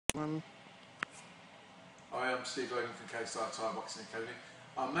I'm Steve Logan from K-Star Thai Boxing Academy.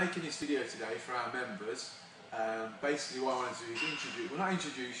 I'm making this video today for our members. Basically what I want to do is not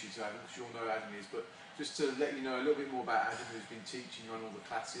introduce you to Adam, because you all know who Adam is, but just to let you know a little bit more about Adam, who's been teaching you on all the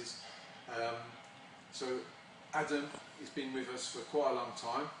classes. So Adam has been with us for quite a long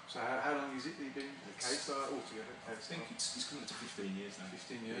time. So how long has it been at K-Star altogether? I think it's coming up to 15 years now.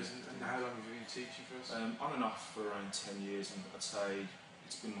 15 years, yeah. And how long have you been teaching for us? On and off for around 10 years, and I'd say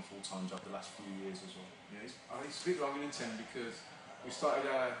it's been my full-time job the last few years as well. Yeah, I think it's a bit longer than 10 because we started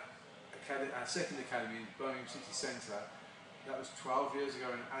our second academy in Birmingham City Centre. That was 12 years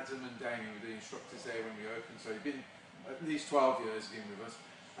ago, and Adam and Damien were the instructors there when we opened, so you've been at least 12 years again with us.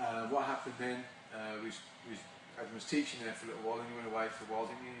 What happened then, Adam was teaching there for a little while, and you went away for a while,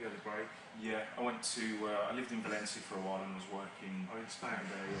 didn't you? You had a break. Yeah, I lived in Valencia for a while and was working... Oh, in Spain?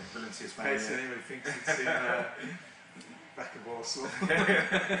 Yeah, Valencia, Spain. So anybody thinks it's in back of Boyce.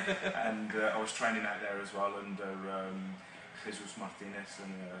 And I was training out there as well under Jesus Martinez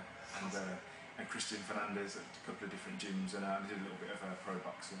and Christian Fernandez at a couple of different gyms, and I did a little bit of pro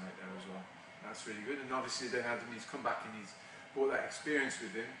boxing out there as well. That's really good, and obviously then Adam, he's come back and he's brought that experience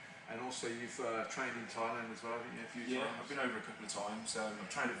with him, and also you've trained in Thailand as well, haven't you, a few times? I've been over a couple of times. I've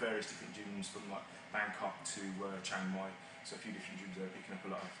trained at various different gyms from like Bangkok to Chiang Mai, so a few different gyms there, picking up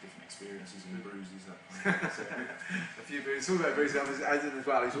a lot of different experiences and bruises. That kind of thing. A few bruises. Talking about bruises, Adam as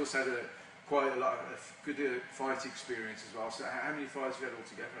well, he's also had quite a lot of good fight experience as well. So how many fights have you had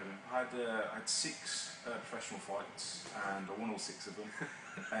altogether, Adam? I had 6 professional fights, and I won all 6 of them,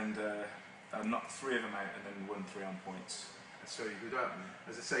 and I knocked 3 of them out and then won 3 on points. That's very good.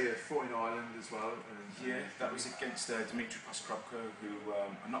 As I say, you fought in Ireland as well. Yeah, that was against Dimitri Poskrovko, who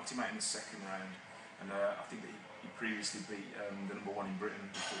I knocked him out in the 2nd round, and I think that he previously beat the #1 in Britain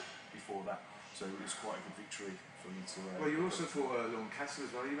before that, so it was quite a good victory for me to... well, you also fought Logan as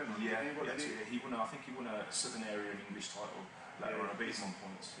well, you remember? Yeah, he won. I think he won a Southern Area and English title later on. I beat him on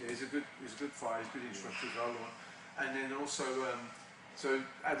points. Yeah, he's a good fighter, he's a good instructor as well. And then also, so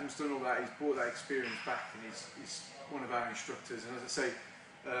Adam's done all that, he's brought that experience back, and he's one of our instructors. And as I say,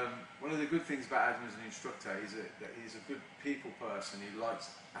 one of the good things about Adam as an instructor is that he's a good people person. He likes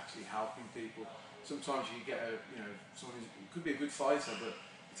actually helping people. Sometimes you get someone who could be a good fighter, but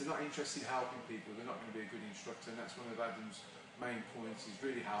if they're not interested in helping people, they're not going to be a good instructor, and that's one of Adam's main points. He's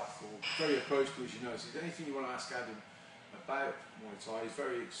really helpful, very approachable, as you know. So if there's anything you want to ask Adam about Muay Thai, he's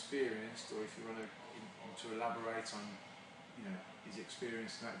very experienced, or if you want to elaborate on his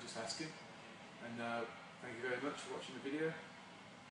experience, just ask him. And thank you very much for watching the video.